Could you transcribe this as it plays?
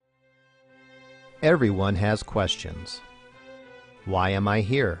Everyone has questions. Why am I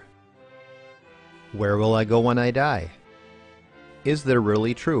here? Where will I go when I die? Is there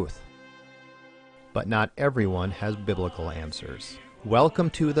really truth? But not everyone has biblical answers. Welcome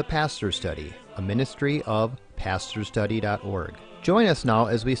to The Pastor Study, a ministry of pastorstudy.org. Join us now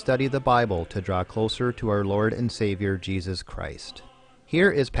as we study the Bible to draw closer to our Lord and Savior Jesus Christ. Here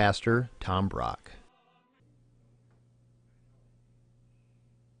is Pastor Tom Brock.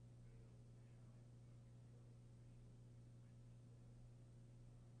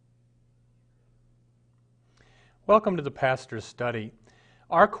 Welcome to the Pastor's Study.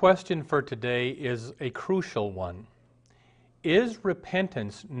 Our question for today is a crucial one. Is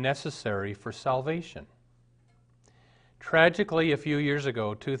repentance necessary for salvation? Tragically, a few years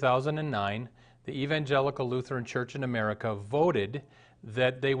ago, 2009, the Evangelical Lutheran Church in America voted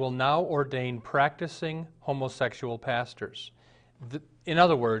that they will now ordain practicing homosexual pastors. In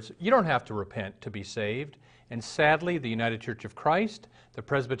other words, you don't have to repent to be saved. And sadly, the United Church of Christ, the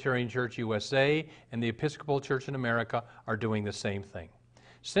Presbyterian Church USA, and the Episcopal Church in America are doing the same thing.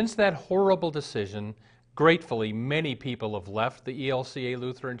 Since that horrible decision, gratefully, many people have left the ELCA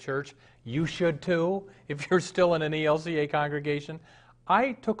Lutheran Church. You should too, if you're still in an ELCA congregation.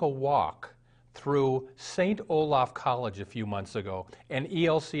 I took a walk through St. Olaf College a few months ago, an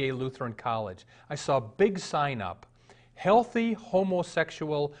ELCA Lutheran college. I saw a big sign up, Healthy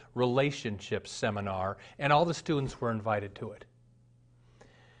Homosexual Relationships Seminar, and all the students were invited to it.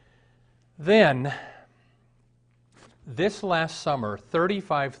 Then, this last summer,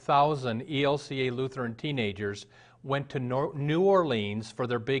 35,000 ELCA Lutheran teenagers went to New Orleans for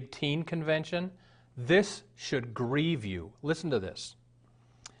their big teen convention. This should grieve you. Listen to this.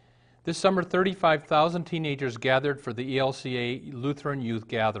 This summer, 35,000 teenagers gathered for the ELCA Lutheran Youth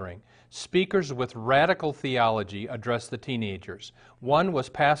Gathering. Speakers with radical theology addressed the teenagers. One was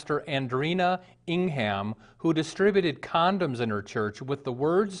Pastor Andrina Ingham, who distributed condoms in her church with the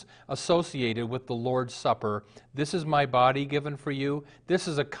words associated with the Lord's Supper, "This is my body given for you. This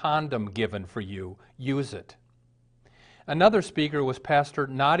is a condom given for you. Use it." Another speaker was Pastor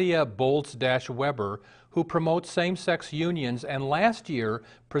Nadia Bolz-Weber, who promotes same-sex unions and last year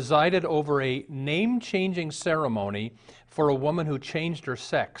presided over a name-changing ceremony for a woman who changed her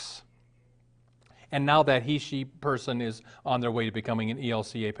sex. And now that he/she person is on their way to becoming an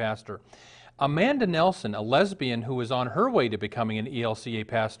ELCA pastor. Amanda Nelson, a lesbian who is on her way to becoming an ELCA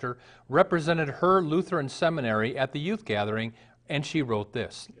pastor, represented her Lutheran seminary at the youth gathering, and she wrote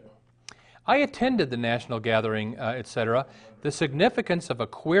this. I attended the national gathering, etc. The significance of a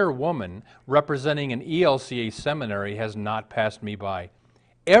queer woman representing an ELCA seminary has not passed me by.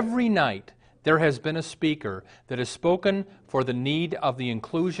 Every night there has been a speaker that has spoken for the need of the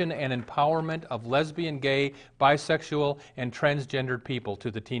inclusion and empowerment of lesbian, gay, bisexual, and transgendered people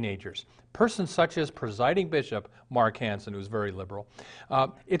to the teenagers. Persons such as presiding bishop Mark Hansen, who's very liberal.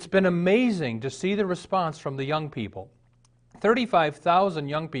 It's been amazing to see the response from the young people. 35,000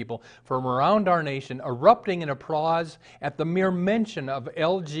 young people from around our nation erupting in applause at the mere mention of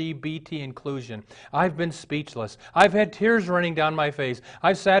LGBT inclusion. I've been speechless. I've had tears running down my face.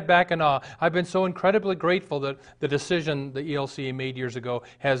 I've sat back in awe. I've been so incredibly grateful that the decision the ELCA made years ago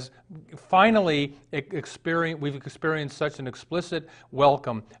has finally we've experienced such an explicit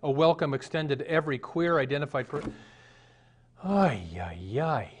welcome, a welcome extended to every queer identified person. Ay, ay,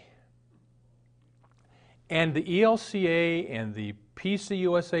 ay. And the ELCA and the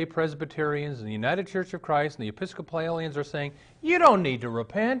PCUSA Presbyterians and the United Church of Christ and the Episcopalians are saying, you don't need to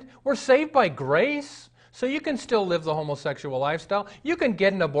repent. We're saved by grace, so you can still live the homosexual lifestyle. You can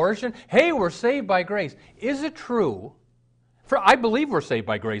get an abortion. Hey, we're saved by grace. Is it true? I believe we're saved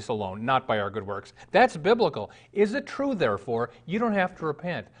by grace alone, not by our good works. That's biblical. Is it true, therefore, you don't have to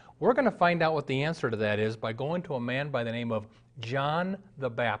repent? We're going to find out what the answer to that is by going to a man by the name of John the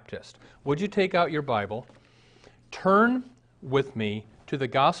Baptist. Would you take out your Bible? Turn with me to the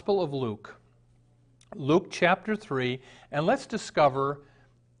Gospel of Luke, Luke chapter 3, and let's discover,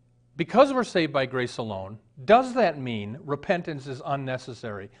 because we're saved by grace alone, does that mean repentance is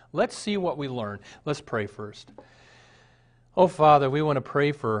unnecessary? Let's see what we learn. Let's pray first. Oh, Father, we want to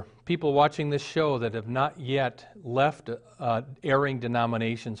pray for people watching this show that have not yet left erring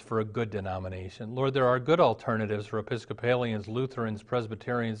denominations for a good denomination. Lord, there are good alternatives for Episcopalians, Lutherans,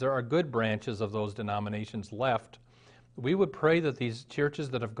 Presbyterians. There are good branches of those denominations left. We would pray that these churches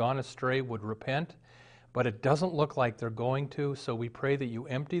that have gone astray would repent, but it doesn't look like they're going to, so we pray that you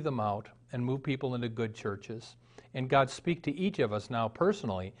empty them out and move people into good churches. And God, speak to each of us now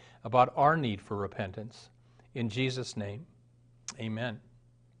personally about our need for repentance. In Jesus' name. Amen.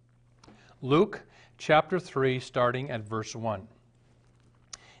 Luke chapter 3, starting at verse 1.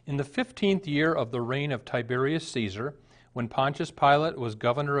 In the 15th year of the reign of Tiberius Caesar, when Pontius Pilate was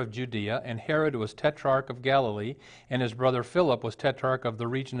governor of Judea, and Herod was tetrarch of Galilee, and his brother Philip was tetrarch of the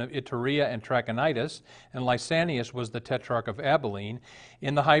region of Iturea and Trachonitis, and Lysanias was the tetrarch of Abilene,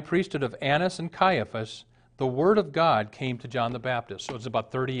 in the high priesthood of Annas and Caiaphas, the word of God came to John the Baptist. So it's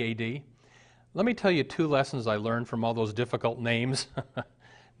about 30 A.D. Let me tell you 2 lessons I learned from all those difficult names.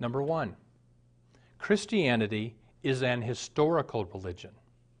 Number 1, Christianity is an historical religion.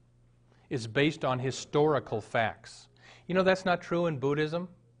 It's based on historical facts. You know, that's not true in Buddhism.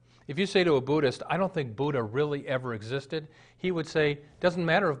 If you say to a Buddhist, I don't think Buddha really ever existed, he would say, doesn't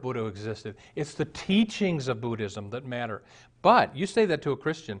matter if Buddha existed. It's the teachings of Buddhism that matter. But you say that to a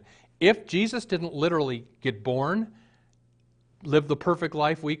Christian, if Jesus didn't literally get born, live the perfect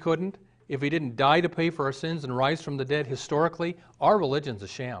life we couldn't, if he didn't die to pay for our sins and rise from the dead historically, our religion's a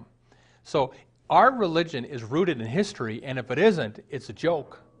sham. So our religion is rooted in history, and if it isn't, it's a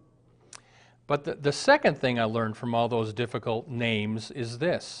joke. But the second thing I learned from all those difficult names is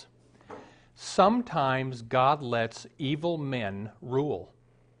this. Sometimes God lets evil men rule.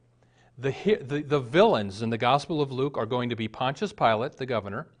 The villains in the Gospel of Luke are going to be Pontius Pilate, the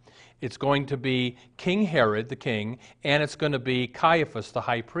governor, it's going to be King Herod, the king, and it's going to be Caiaphas, the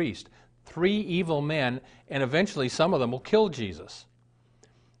high priest. 3 evil men, and eventually some of them will kill Jesus.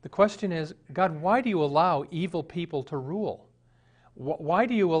 The question is, God, why do you allow evil people to rule? Why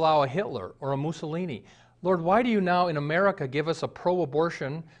do you allow a Hitler or a Mussolini? Lord, why do you now in America give us a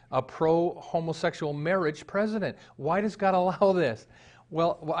pro-abortion, a pro-homosexual marriage president? Why does God allow this?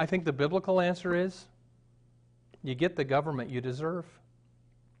 Well, I think the biblical answer is, you get the government you deserve.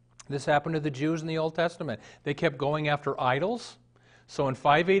 This happened to the Jews in the Old Testament. They kept going after idols. So in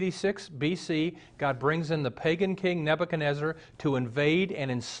 586 BC, God brings in the pagan king Nebuchadnezzar to invade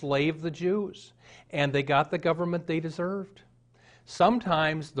and enslave the Jews. And they got the government they deserved.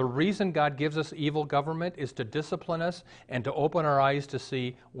 Sometimes the reason God gives us evil government is to discipline us and to open our eyes to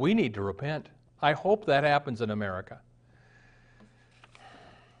see we need to repent. I hope that happens in America.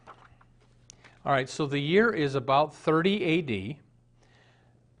 All right, so the year is about 30 A.D.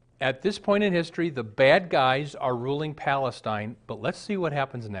 At this point in history, the bad guys are ruling Palestine, but let's see what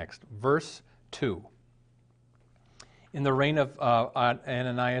happens next. Verse 2. In the reign of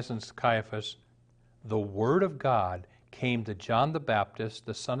Ananias and Caiaphas, the word of God came to John the Baptist,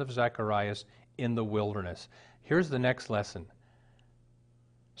 the son of Zacharias, in the wilderness. Here's the next lesson.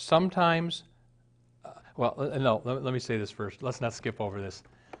 Sometimes, let me say this first. Let's not skip over this.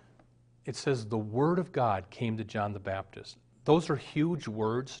 It says the word of God came to John the Baptist. Those are huge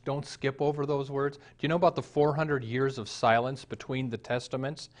words. Don't skip over those words. Do you know about the 400 years of silence between the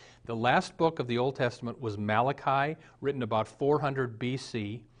Testaments? The last book of the Old Testament was Malachi, written about 400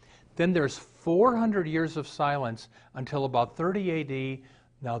 BC. Then there's 400 years of silence until about 30 A.D.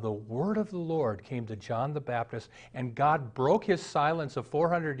 Now the word of the Lord came to John the Baptist, and God broke his silence of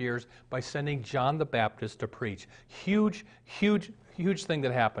 400 years by sending John the Baptist to preach. Huge, huge, huge thing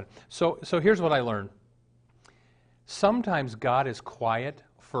that happened. So here's what I learned. Sometimes God is quiet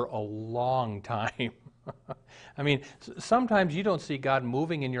for a long time. I mean, sometimes you don't see God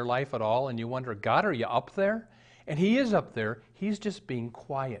moving in your life at all, and you wonder, God, are you up there? And he is up there. He's just being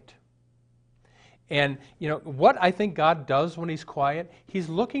quiet. And, you know, what I think God does when he's quiet, he's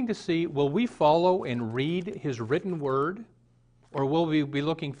looking to see, will we follow and read his written word? Or will we be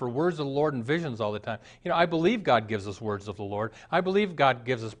looking for words of the Lord and visions all the time? You know, I believe God gives us words of the Lord. I believe God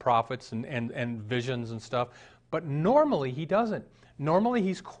gives us prophets and visions and stuff. But normally he doesn't. Normally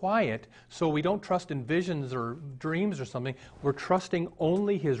he's quiet, so we don't trust in visions or dreams or something. We're trusting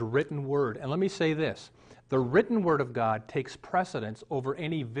only his written word. And let me say this. The written word of God takes precedence over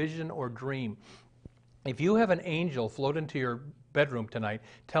any vision or dream. If you have an angel float into your bedroom tonight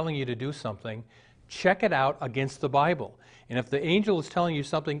telling you to do something, check it out against the Bible. And if the angel is telling you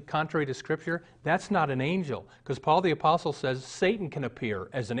something contrary to Scripture, that's not an angel. Because Paul the Apostle says Satan can appear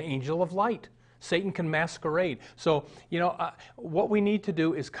as an angel of light. Satan can masquerade. So, you know, what we need to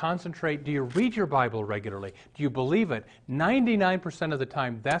do is concentrate. Do you read your Bible regularly? Do you believe it? 99% of the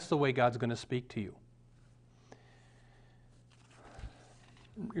time, that's the way God's going to speak to you.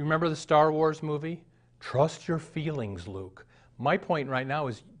 Remember the Star Wars movie? Trust your feelings, Luke. My point right now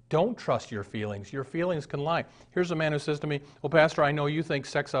is don't trust your feelings. Your feelings can lie. Here's a man who says to me, well, Pastor, I know you think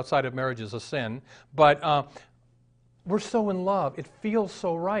sex outside of marriage is a sin, but we're so in love. It feels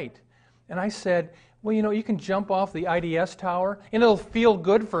so right. And I said, well, you know, you can jump off the IDS tower and it'll feel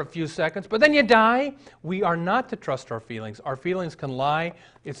good for a few seconds, but then you die. We are not to trust our feelings. Our feelings can lie.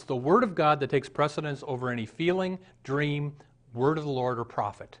 It's the Word of God that takes precedence over any feeling, dream, word of the Lord, or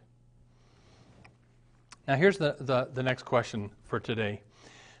prophet. Now here's the next question for today.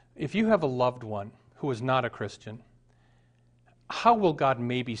 If you have a loved one who is not a Christian, how will God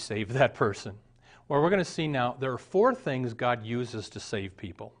maybe save that person? Well, we're going to see now there are 4 things God uses to save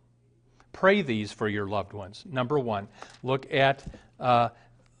people. Pray these for your loved ones. Number 1, look at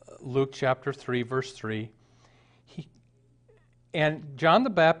Luke chapter 3, verse 3. And John the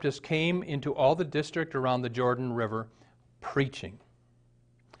Baptist came into all the district around the Jordan River preaching.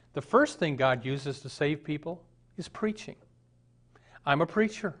 The first thing God uses to save people is preaching. I'm a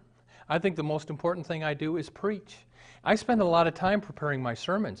preacher. I think the most important thing I do is preach. I spend a lot of time preparing my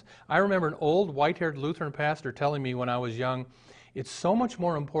sermons. I remember an old white-haired Lutheran pastor telling me when I was young, it's so much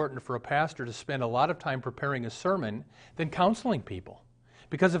more important for a pastor to spend a lot of time preparing a sermon than counseling people.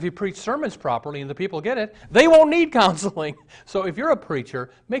 Because if you preach sermons properly and the people get it, they won't need counseling. So if you're a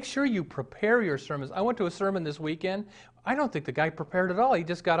preacher, make sure you prepare your sermons. I went to a sermon this weekend. I don't think the guy prepared at all. He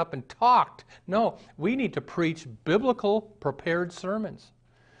just got up and talked. No, we need to preach biblical prepared sermons.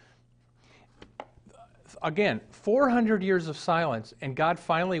 Again, 400 years of silence, and God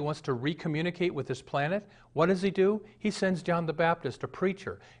finally wants to recommunicate with this planet. What does he do? He sends John the Baptist, a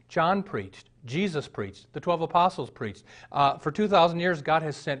preacher. John preached. Jesus preached. The 12 apostles preached. For 2,000 years, God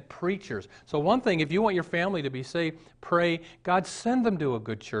has sent preachers. So one thing, if you want your family to be saved, pray, God, send them to a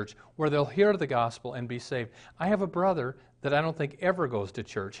good church where they'll hear the gospel and be saved. I have a brother that I don't think ever goes to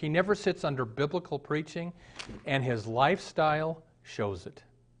church. He never sits under biblical preaching, and his lifestyle shows it.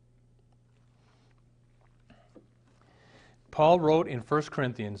 Paul wrote in 1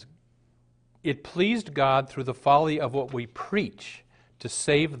 Corinthians, it pleased God through the folly of what we preach to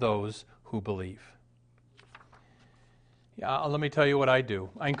save those who believe. Let me tell you what I do.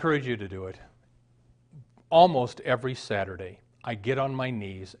 I encourage you to do it. Almost every Saturday, I get on my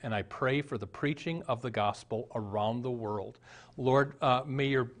knees and I pray for the preaching of the gospel around the world. Lord, may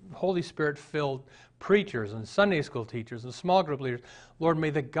your Holy Spirit fill preachers and Sunday school teachers and small group leaders. Lord,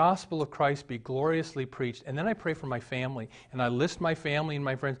 may the gospel of Christ be gloriously preached. And then I pray for my family, and I list my family and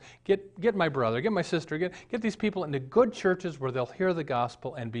my friends. Get my brother, get my sister, get these people into good churches where they'll hear the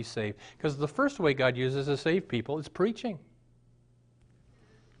gospel and be saved. Because the first way God uses to save people is preaching.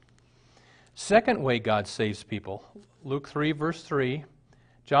 Second way God saves people, Luke 3, verse 3,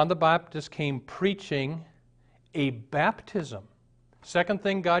 John the Baptist came preaching a baptism. Second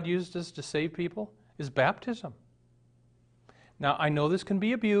thing God used us to save people is baptism. Now, I know this can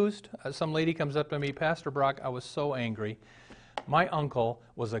be abused. Some lady comes up to me, Pastor Brock, I was so angry. My uncle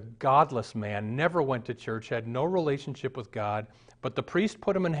was a godless man, never went to church, had no relationship with God, but the priest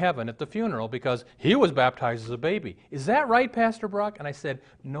put him in heaven at the funeral because he was baptized as a baby. Is that right, Pastor Brock? And I said,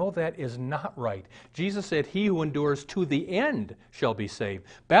 no, that is not right. Jesus said, he who endures to the end shall be saved.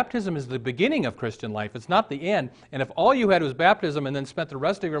 Baptism is the beginning of Christian life. It's not the end. And if all you had was baptism and then spent the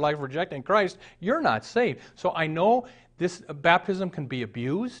rest of your life rejecting Christ, you're not saved. So I know this baptism can be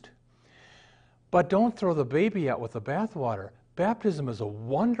abused, but don't throw the baby out with the bathwater. Baptism is a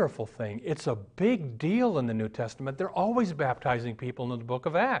wonderful thing. It's a big deal in the New Testament. They're always baptizing people in the book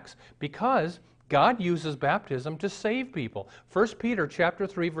of Acts because God uses baptism to save people. 1 Peter chapter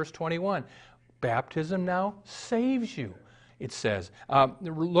 3, verse 21. Baptism now saves you, it says.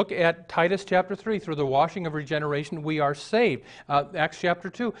 Look at Titus chapter 3. Through the washing of regeneration, we are saved. Acts chapter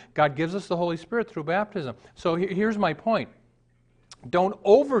 2. God gives us the Holy Spirit through baptism. So here's my point. Don't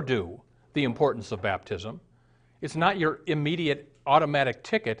overdo the importance of baptism. It's not your immediate automatic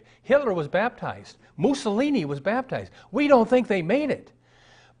ticket. Hitler was baptized. Mussolini was baptized. We don't think they made it.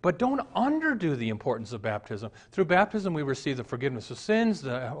 But don't underdo the importance of baptism. Through baptism, we receive the forgiveness of sins,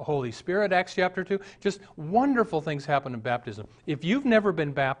 the Holy Spirit, Acts chapter 2. Just wonderful things happen in baptism. If you've never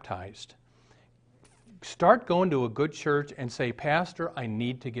been baptized, start going to a good church and say, Pastor, I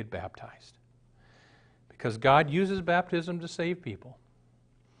need to get baptized. Because God uses baptism to save people.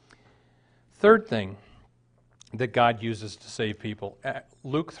 Third thing that God uses to save people.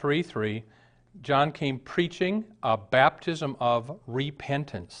 Luke 3:3, John came preaching a baptism of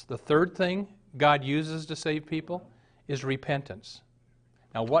repentance. The third thing God uses to save people is repentance.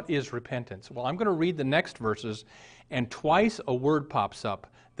 Now, what is repentance? Well, I'm going to read the next verses, and twice a word pops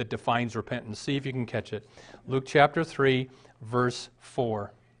up that defines repentance. See if you can catch it. Luke chapter 3, verse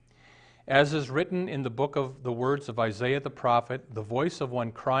 4. As is written in the book of the words of Isaiah the prophet, the voice of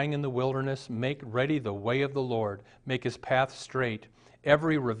one crying in the wilderness, make ready the way of the Lord, make his path straight.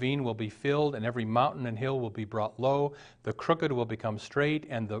 Every ravine will be filled, and every mountain and hill will be brought low. The crooked will become straight,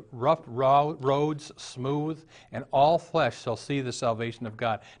 and the rough roads smooth, and all flesh shall see the salvation of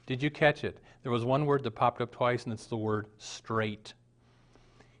God. Did you catch it? There was one word that popped up twice, and it's the word straight.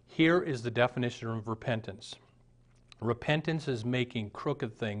 Here is the definition of repentance. Repentance is making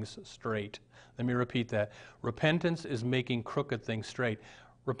crooked things straight. Let me repeat that. Repentance is making crooked things straight.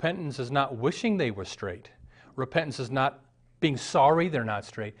 Repentance is not wishing they were straight. Repentance is not being sorry they're not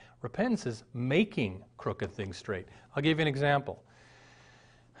straight. Repentance is making crooked things straight. I'll give you an example.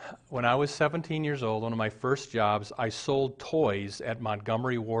 When I was 17 years old, one of my first jobs, I sold toys at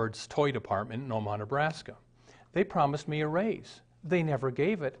Montgomery Ward's toy department in Omaha, Nebraska. They promised me a raise. They never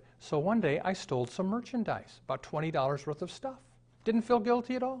gave it. So one day I stole some merchandise, about $20 worth of stuff. Didn't feel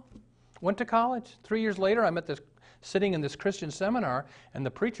guilty at all. Went to college. 3 years later, I'm sitting in this Christian seminar, and the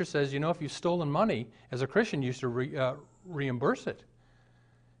preacher says, you know, if you've stolen money, as a Christian, you should reimburse it.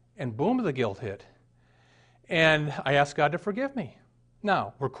 And boom, the guilt hit. And I asked God to forgive me.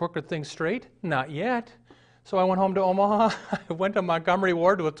 Now, were crooked things straight? Not yet. So I went home to Omaha. I went to Montgomery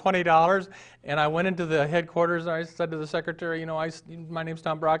Ward with $20, and I went into the headquarters, and I said to the secretary, you know, my name's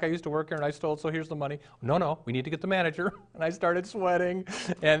Tom Brock. I used to work here, and I stole, so here's the money. No, we need to get the manager. And I started sweating.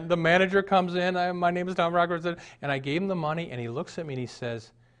 And the manager comes in. My name is Tom Brock. And I gave him the money, and he looks at me, and he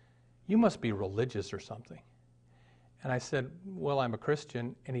says, you must be religious or something. And I said, well, I'm a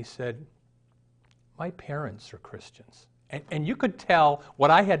Christian. And he said, my parents are Christians. And you could tell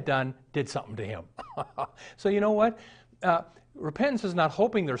what I had done did something to him. So you know what? Repentance is not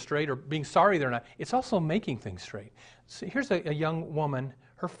hoping they're straight or being sorry they're not. It's also making things straight. So here's a young woman.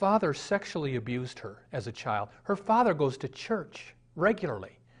 Her father sexually abused her as a child. Her father goes to church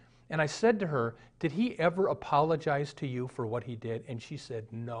regularly. And I said to her, did he ever apologize to you for what he did? And she said,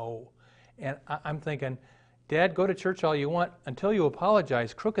 no. And I'm thinking, Dad, go to church all you want. Until you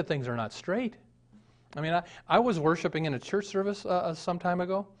apologize, crooked things are not straight. I mean, I was worshiping in a church service some time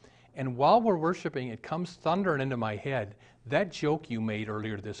ago, and while we're worshiping, it comes thundering into my head, that joke you made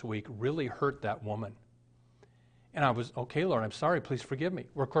earlier this week really hurt that woman. And I was, okay, Lord, I'm sorry, please forgive me.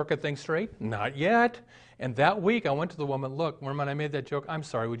 Were crooked things straight? Not yet. And that week, I went to the woman, look, when I made that joke, I'm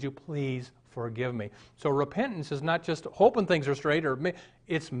sorry, would you please forgive me? So repentance is not just hoping things are straight,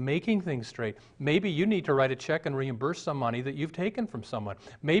 it's making things straight. Maybe you need to write a check and reimburse some money that you've taken from someone.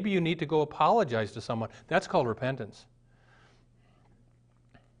 Maybe you need to go apologize to someone. That's called repentance.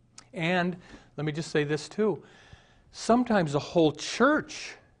 And let me just say this too. Sometimes the whole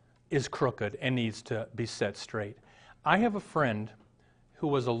church is crooked and needs to be set straight. I have a friend who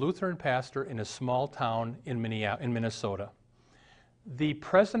was a Lutheran pastor in a small town in Minnesota. The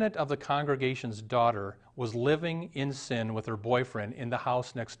president of the congregation's daughter was living in sin with her boyfriend in the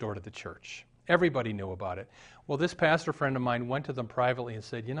house next door to the church. Everybody knew about it. Well, this pastor friend of mine went to them privately and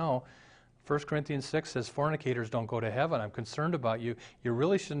said, you know, 1 Corinthians 6 says fornicators don't go to heaven. I'm concerned about you. You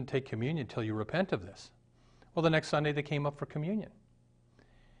really shouldn't take communion until you repent of this. Well, the next Sunday they came up for communion.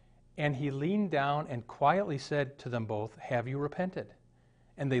 And he leaned down and quietly said to them both, have you repented?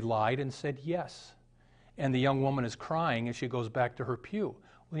 And they lied and said yes. And the young woman is crying as she goes back to her pew.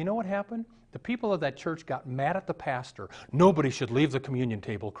 Well, you know what happened? The people of that church got mad at the pastor. Nobody should leave the communion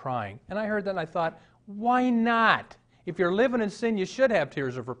table crying. And I heard that and I thought, why not? If you're living in sin, you should have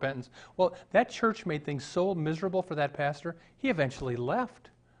tears of repentance. Well, that church made things so miserable for that pastor, he eventually left.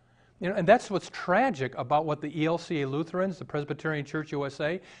 You know, and that's what's tragic about what the ELCA Lutherans, the Presbyterian Church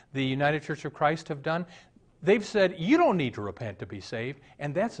USA, the United Church of Christ have done. They've said, you don't need to repent to be saved,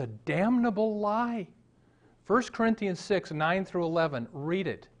 and that's a damnable lie. 1 Corinthians 6, 9 through 11, read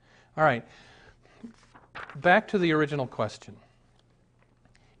it. All right, back to the original question.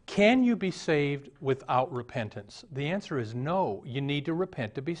 Can you be saved without repentance? The answer is no. You need to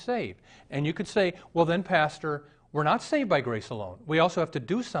repent to be saved. And you could say, well then, Pastor, we're not saved by grace alone. We also have to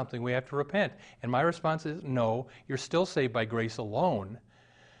do something. We have to repent. And my response is, no, you're still saved by grace alone.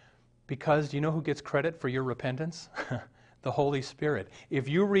 Because do you know who gets credit for your repentance? The Holy Spirit. If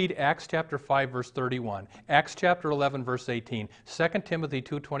you read Acts chapter 5, verse 31, Acts chapter 11, verse 18, 2 Timothy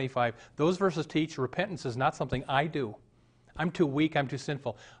 2:25, those verses teach repentance is not something I do. I'm too weak, I'm too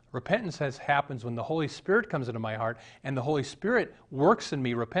sinful. Repentance happens when the Holy Spirit comes into my heart, and the Holy Spirit works in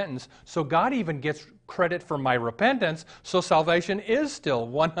me repentance, so God even gets credit for my repentance, so salvation is still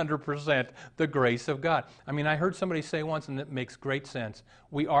 100% the grace of God. I mean, I heard somebody say once, and it makes great sense,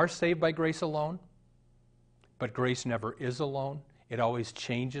 we are saved by grace alone, but grace never is alone. It always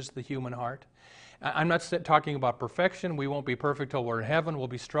changes the human heart. I'm not talking about perfection. We won't be perfect till we're in heaven. We'll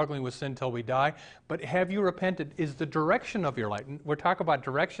be struggling with sin till we die. But have you repented? Is the direction of your life, we're talking about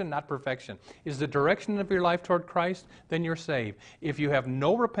direction, not perfection. Is the direction of your life toward Christ? Then you're saved. If you have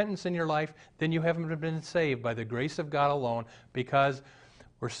no repentance in your life, then you haven't been saved by the grace of God alone, because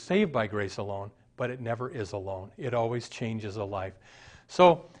we're saved by grace alone, but it never is alone. It always changes a life.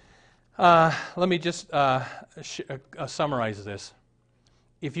 So let me just summarize this.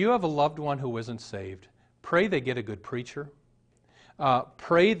 If you have a loved one who isn't saved, pray they get a good preacher.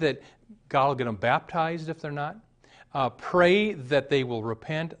 Pray that God will get them baptized if they're not. Pray that they will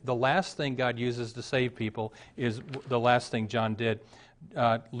repent. The last thing God uses to save people is the last thing John did.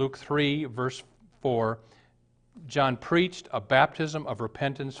 Luke 3, verse 4, John preached a baptism of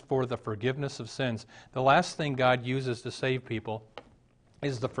repentance for the forgiveness of sins. The last thing God uses to save people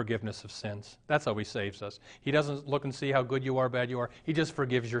is the forgiveness of sins. That's how he saves us. He doesn't look and see how good you are, bad you are. He just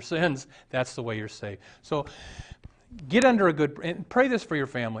forgives your sins. That's the way you're saved. So get under a good, and pray this for your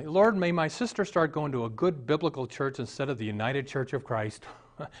family. Lord, may my sister start going to a good biblical church instead of the United Church of Christ.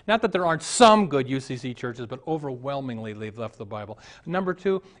 Not that there aren't some good UCC churches, but overwhelmingly they've left the Bible. Number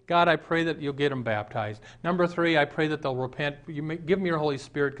 2, God, I pray that you'll get them baptized. Number 3, I pray that they'll repent. Give them your Holy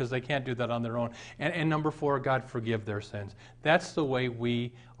Spirit because they can't do that on their own. And number 4, God, forgive their sins. That's the way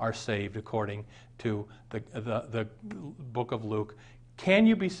we are saved according to the book of Luke. Can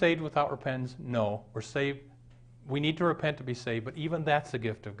you be saved without repentance? No. We're saved. We need to repent to be saved, but even that's a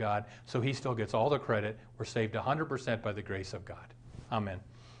gift of God, so he still gets all the credit. We're saved 100% by the grace of God. Amen.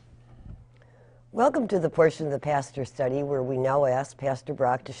 Welcome to the portion of the Pastor Study where we now ask Pastor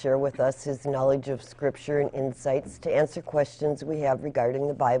Brock to share with us his knowledge of Scripture and insights to answer questions we have regarding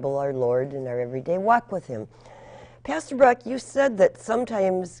the Bible, our Lord, and our everyday walk with him. Pastor Brock, you said that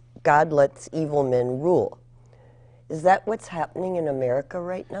sometimes God lets evil men rule. Is that what's happening in America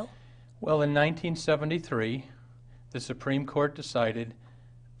right now? Well, in 1973, the Supreme Court decided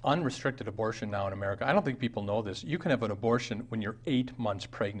unrestricted abortion now in America. I don't think people know this. You can have an abortion when you're 8 months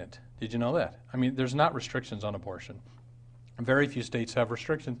pregnant. Did you know that? I mean, there's not restrictions on abortion. Very few states have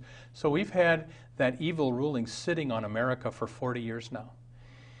restrictions. So we've had that evil ruling sitting on America for 40 years now.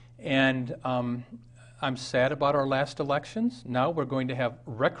 And I'm sad about our last elections. Now we're going to have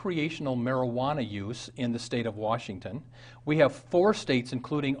recreational marijuana use in the state of Washington. We have 4 states,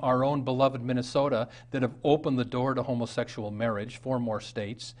 including our own beloved Minnesota, that have opened the door to homosexual marriage, 4 more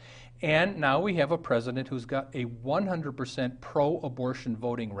states. And now we have a president who's got a 100% pro-abortion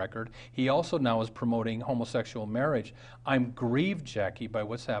voting record. He also now is promoting homosexual marriage. I'm grieved, Jackie, by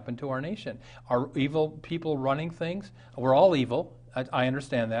what's happened to our nation. Are evil people running things? We're all evil. I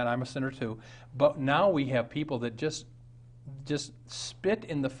understand that. I'm a sinner too. But now we have people that just spit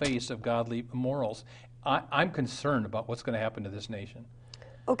in the face of godly morals. I'm concerned about what's going to happen to this nation.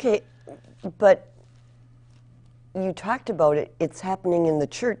 Okay, but you talked about it. It's happening in the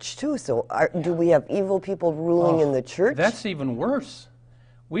church too. So do we have evil people ruling in the church? That's even worse.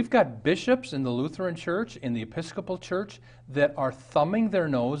 We've got bishops in the Lutheran Church, in the Episcopal Church, that are thumbing their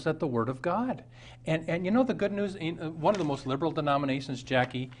nose at the Word of God. And you know the good news, one of the most liberal denominations,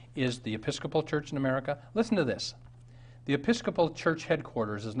 Jackie, is the Episcopal Church in America. Listen to this. The Episcopal Church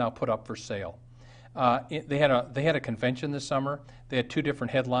headquarters is now put up for sale. They had a convention this summer. They had 2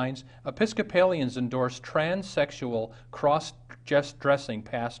 different headlines. Episcopalians endorse transsexual cross-dressing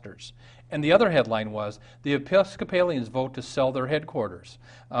pastors. And the other headline was, the Episcopalians vote to sell their headquarters.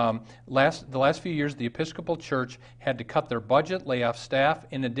 The last few years, the Episcopal Church had to cut their budget, lay off staff.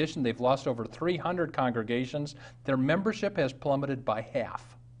 In addition, they've lost over 300 congregations. Their membership has plummeted by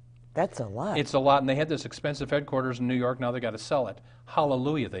half. That's a lot. It's a lot, and they had this expensive headquarters in New York. Now they've got to sell it.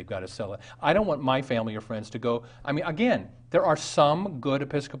 Hallelujah, they've got to sell it. I don't want my family or friends to go. I mean, again, there are some good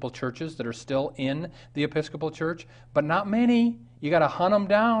Episcopal churches that are still in the Episcopal Church, but not many. You got to hunt them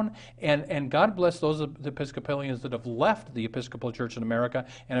down, and God bless those Episcopalians that have left the Episcopal Church in America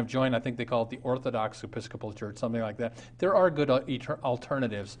and have joined, I think they call it the Orthodox Episcopal Church, something like that. There are good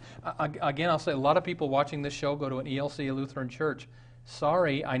alternatives. Again, I'll say a lot of people watching this show go to an ELCA Lutheran church.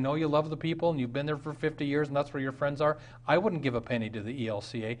 Sorry, I know you love the people and you've been there for 50 years and that's where your friends are. I wouldn't give a penny to the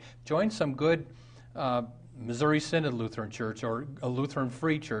ELCA. Join some good Missouri Synod Lutheran Church or a Lutheran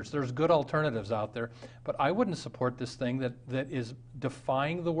Free Church. There's good alternatives out there, but I wouldn't support this thing that is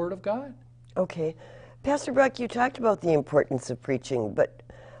defying the Word of God. Okay. Pastor Brock, you talked about the importance of preaching, but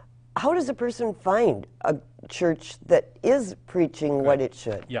how does a person find a church that is preaching what it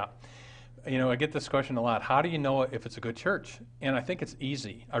should? Yeah. You know, I get this question a lot. How do you know if it's a good church? And I think it's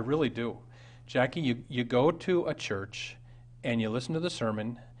easy. I really do. Jackie, you go to a church and you listen to the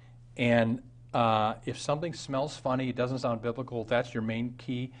sermon, and if something smells funny, it doesn't sound biblical, that's your main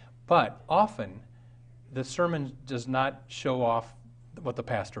key. But often, the sermon does not show off what the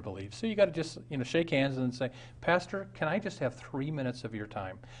pastor believes. So you got to just shake hands and say, Pastor, can I just have 3 minutes of your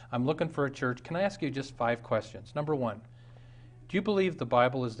time? I'm looking for a church. Can I ask you just 5 questions? Number 1, do you believe the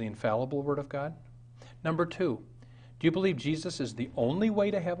Bible is the infallible Word of God? Number 2, do you believe Jesus is the only way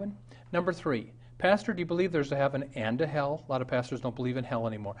to heaven? Number 3, Pastor, do you believe there's a heaven and a hell? A lot of pastors don't believe in hell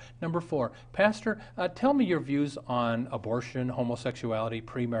anymore. Number 4, Pastor, tell me your views on abortion, homosexuality,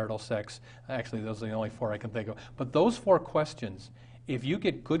 premarital sex. Actually, those are the only 4 I can think of. But those 4 questions, If you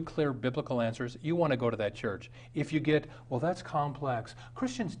get good, clear biblical answers, you want to go to that church. If you get, well, that's complex,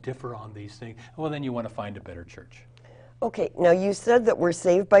 Christians differ on these things, well, then you want to find a better church. Okay, now you said that we're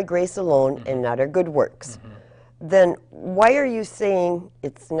saved by grace alone and not our good works. Then why are you saying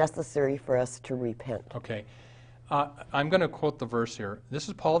it's necessary for us to repent? Okay. I'm going to quote the verse here. This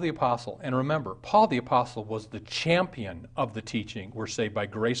is Paul the Apostle. And remember, Paul the Apostle was the champion of the teaching, we're saved by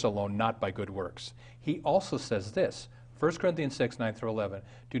grace alone, not by good works. He also says this, 1 Corinthians 6, 9 through 11,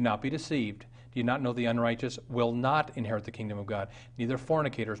 do not be deceived. Do you not know the unrighteous will not inherit the kingdom of God? Neither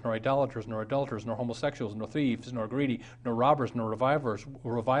fornicators, nor idolaters, nor adulterers, nor homosexuals, nor thieves, nor greedy, nor robbers, nor revilers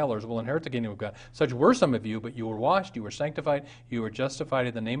will inherit the kingdom of God. Such were some of you, but you were washed, you were sanctified, you were justified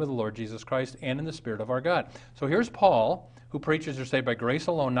in the name of the Lord Jesus Christ and in the Spirit of our God. So here's Paul, who preaches you're saved by grace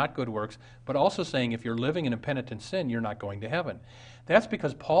alone, not good works, but also saying if you're living in impenitent sin, you're not going to heaven. That's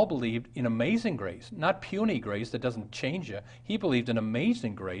because Paul believed in amazing grace, not puny grace that doesn't change you. He believed in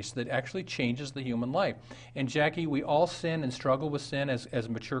amazing grace that actually changes the human life. And Jackie, we all sin and struggle with sin as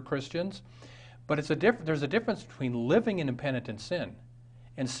mature Christians, but there's a difference between living in impenitent sin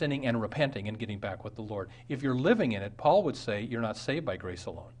and sinning and repenting and getting back with the Lord. If you're living in it, Paul would say you're not saved by grace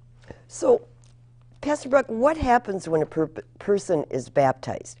alone. So, Pastor Brock, what happens when a person is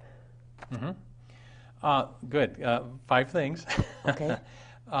baptized? Good. 5 things. Okay.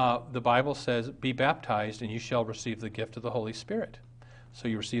 The Bible says, be baptized and you shall receive the gift of the Holy Spirit. So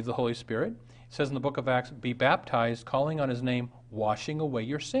you receive the Holy Spirit. It says in the book of Acts, be baptized, calling on his name, washing away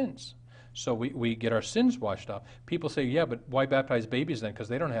your sins. So we get our sins washed off. People say, yeah, but why baptize babies then? Because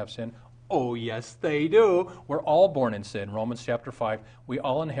they don't have sin. Oh, yes, they do. We're all born in sin. Romans chapter 5, we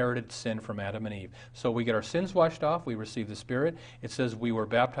all inherited sin from Adam and Eve. So we get our sins washed off. We receive the Spirit. It says we were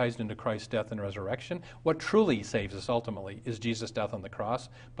baptized into Christ's death and resurrection. What truly saves us ultimately is Jesus' death on the cross.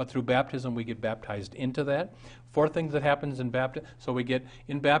 But through baptism, we get baptized into that. 4 things that happens in baptism. So we get,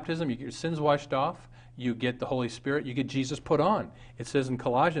 in baptism, you get your sins washed off. You get the Holy Spirit. You get Jesus put on. It says in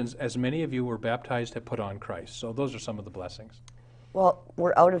Colossians, as many of you were baptized have put on Christ. So those are some of the blessings. Well,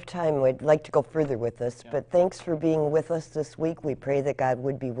 we're out of time. I'd like to go further with this, but thanks for being with us this week. We pray that God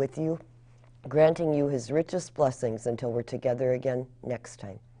would be with you, granting you his richest blessings until we're together again next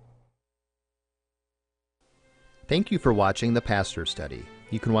time. Thank you for watching The Pastor Study.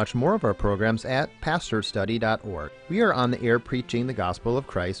 You can watch more of our programs at pastorstudy.org. We are on the air preaching the gospel of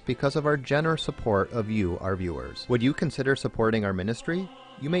Christ because of our generous support of you, our viewers. Would you consider supporting our ministry?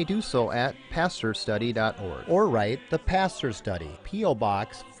 You may do so at pastorstudy.org. Or write The Pastor Study, P.O.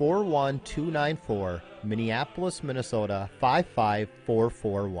 Box 41294, Minneapolis, Minnesota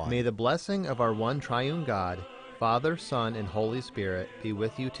 55441. May the blessing of our one triune God, Father, Son, and Holy Spirit be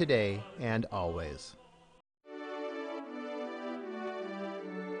with you today and always.